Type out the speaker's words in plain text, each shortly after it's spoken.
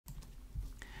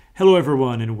Hello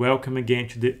everyone and welcome again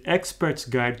to the Expert's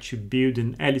Guide to build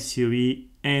an LCoE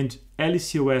and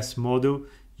LCoS model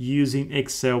using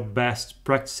Excel best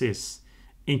practices.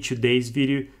 In today's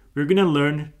video, we're going to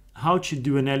learn how to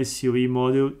do an LCoE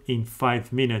model in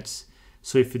 5 minutes.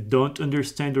 So if you don't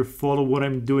understand or follow what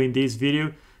I'm doing in this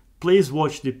video, please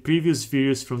watch the previous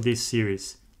videos from this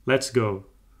series. Let's go.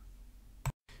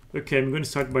 Okay, I'm going to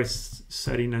start by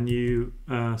setting a new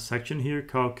section here,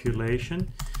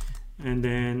 calculation. And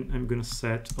then I'm going to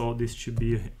set all this to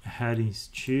be headings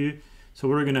too. So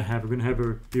what we're going to have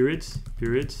our periods.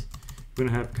 We're going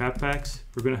to have capex.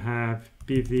 We're going to have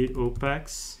PV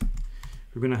opex.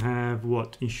 We're going to have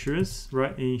what? Insurance,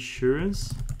 right?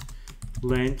 Insurance,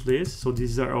 land list. So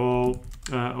these are all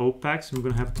opex. We're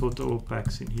going to have total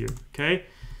opex in here. Okay.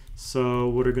 So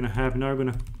what we're going to have now, we're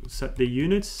going to set the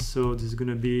units. So this is going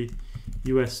to be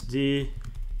USD.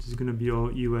 This is going to be all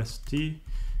USD.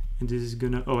 And this is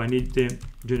gonna, I need the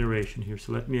generation here.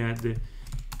 So let me add the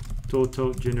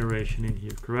total generation in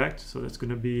here, correct? So that's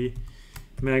gonna be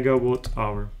megawatt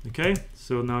hour, okay?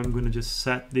 So now I'm gonna just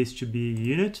set this to be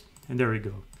unit, and there we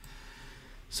go.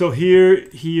 So here,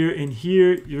 and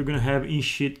here, you're gonna have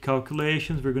in-sheet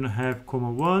calculations. We're gonna have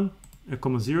comma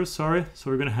 0, sorry. So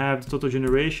we're gonna have the total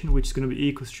generation, which is gonna be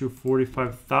equals to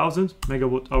 45,000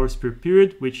 megawatt hours per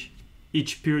period, which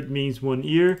each period means 1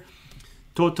 year.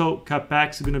 Total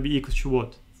capex is going to be equal to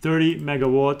what? 30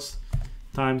 megawatts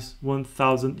times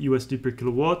 1000 USD per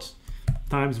kilowatt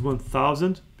times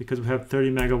 1000, because we have 30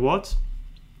 megawatts.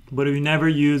 But we never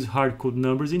use hard code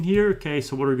numbers in here. Okay,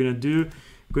 so what we're going to do,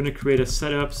 we're going to create a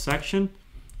setup section.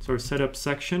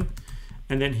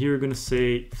 And then here we're going to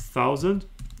say 1000,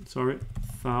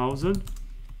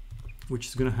 which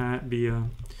is going to be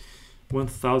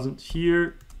 1000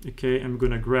 here. Okay, I'm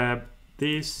going to grab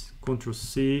this, Control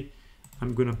C.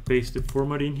 I'm gonna paste the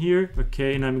format in here,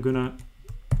 okay, and I'm gonna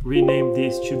rename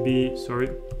this to be,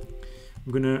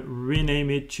 I'm gonna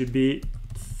rename it to be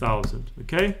 1000,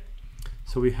 okay?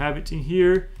 So we have it in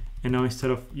here, and now instead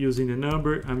of using the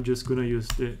number, I'm just gonna use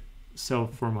the cell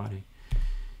formatting.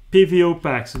 PV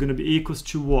opex is gonna be equals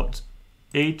to what?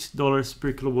 $8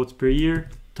 per kilowatt per year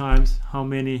times how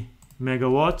many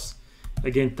megawatts?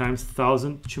 Again, times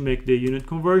 1000 to make the unit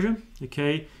conversion,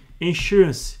 okay?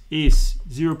 Insurance is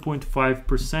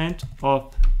 0.5%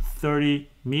 of 30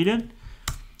 million.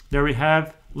 There we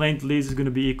have land lease is going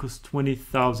to be equals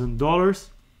 $20,000,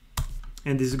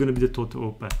 and this is going to be the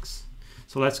total opex.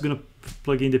 So let's going to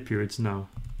plug in the periods now.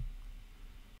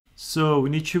 So we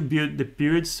need to build the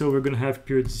periods. So we're going to have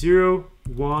period 0,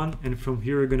 1, and from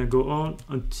here we're going to go on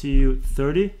until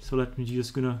 30. So let me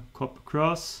just going to copy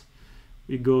across.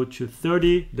 We go to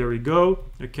 30. There we go.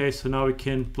 Okay, so now we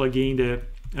can plug in the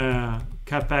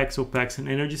capex, opex, and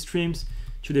energy streams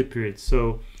to the period.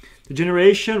 So the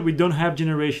generation, we don't have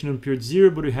generation on period 0,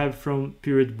 but we have from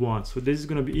period 1. So this is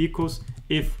going to be equals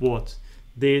if what?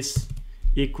 This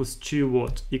equals to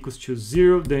what? Equals to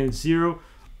 0, then it's 0.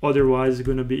 Otherwise, it's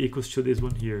going to be equals to this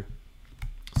one here.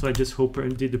 So I just hope I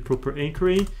did the proper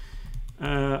anchoring.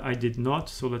 I did not.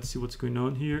 So let's see what's going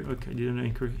on here. Okay, I didn't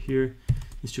anchor here.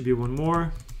 This should be one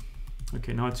more.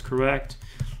 Okay, now it's correct.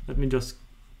 Let me just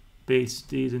paste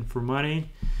these in formatting.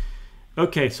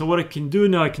 Okay, so what I can do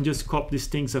now, I can just copy these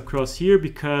things across here,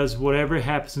 because whatever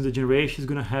happens in the generation is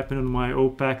going to happen on my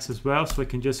OPEX as well. So I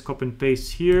can just copy and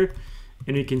paste here,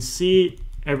 and you can see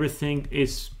everything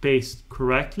is pasted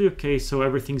correctly. Okay, so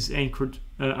everything's anchored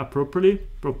properly.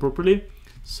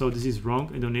 So this is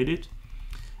wrong, I don't need it.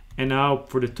 And now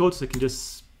for the totals, I can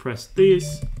just press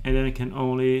this, and then I can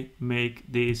only make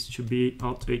this to be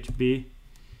Alt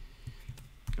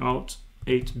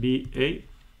 8B,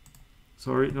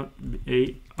 sorry, not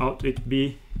A, Alt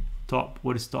 8B, top,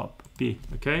 what is top? B,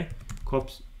 okay?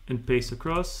 Copy and paste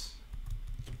across.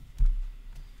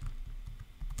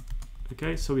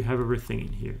 Okay, so we have everything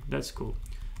in here, that's cool.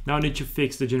 Now I need to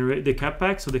fix the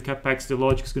capex. So the capex, the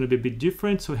logic is gonna be a bit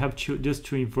different, so we have to just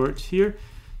to invert here.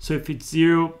 So if it's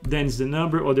 0, then it's the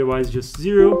number, otherwise just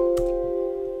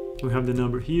 0. We have the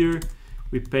number here,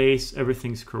 we paste,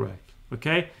 everything's correct,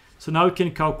 okay? So now we can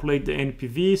calculate the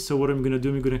NPV. So what I'm going to do,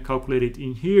 I'm going to calculate it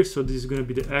in here. So this is going to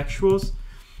be the actuals.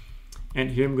 And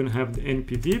here I'm going to have the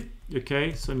NPV.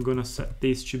 Okay, so I'm going to set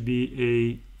this to be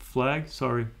a flag.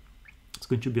 Sorry, it's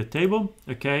going to be a table.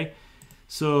 Okay,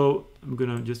 so I'm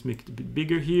going to just make it a bit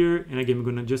bigger here. And again, I'm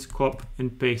going to just copy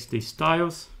and paste these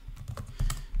styles.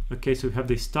 Okay, so we have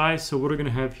the styles. So what we're going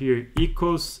to have here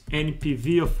equals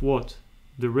NPV of what?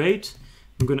 The rate.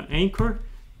 I'm going to anchor.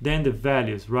 Then the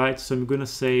values, right? So I'm gonna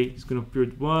say it's gonna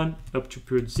period 1 up to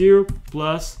period 0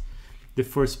 plus the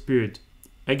first period.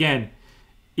 Again,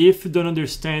 if you don't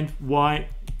understand why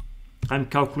I'm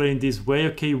calculating this way.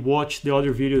 Okay, watch the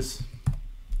other videos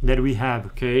that we have,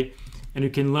 okay, and you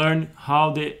can learn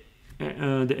how the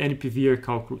NPV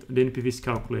is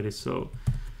calculated. So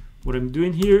what I'm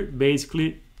doing here,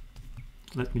 basically,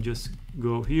 let me just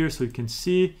go here so you can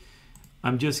see.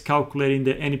 I'm just calculating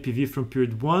the NPV from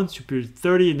period 1 to period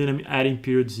 30, and then I'm adding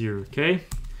period 0, okay?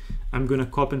 I'm gonna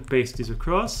copy and paste this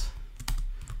across,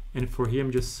 and for here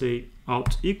I'm just say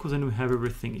alt equals, and we have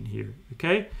everything in here,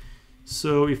 okay?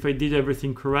 So if I did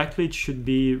everything correctly, we should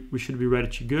be ready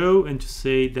to go, and to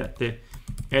say that the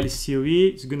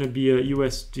LCoE is gonna be a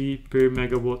USD per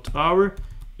megawatt hour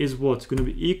is what? It's gonna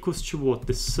be equals to what?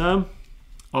 The sum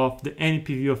of the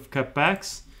NPV of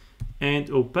CapEx and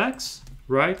OpEx,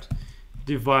 right?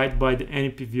 Divide by the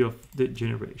NPV of the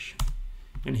generation.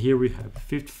 And here we have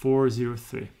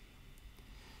 5403.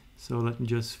 So let me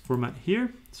just format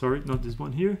here. Sorry, not this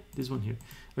one here, this one here.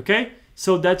 Okay,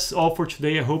 so that's all for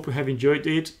today. I hope you have enjoyed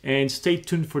it, and stay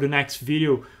tuned for the next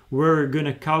video where we're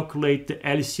gonna calculate the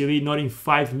LCoE not in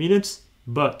 5 minutes,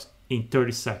 but in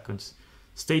 30 seconds.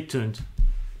 Stay tuned.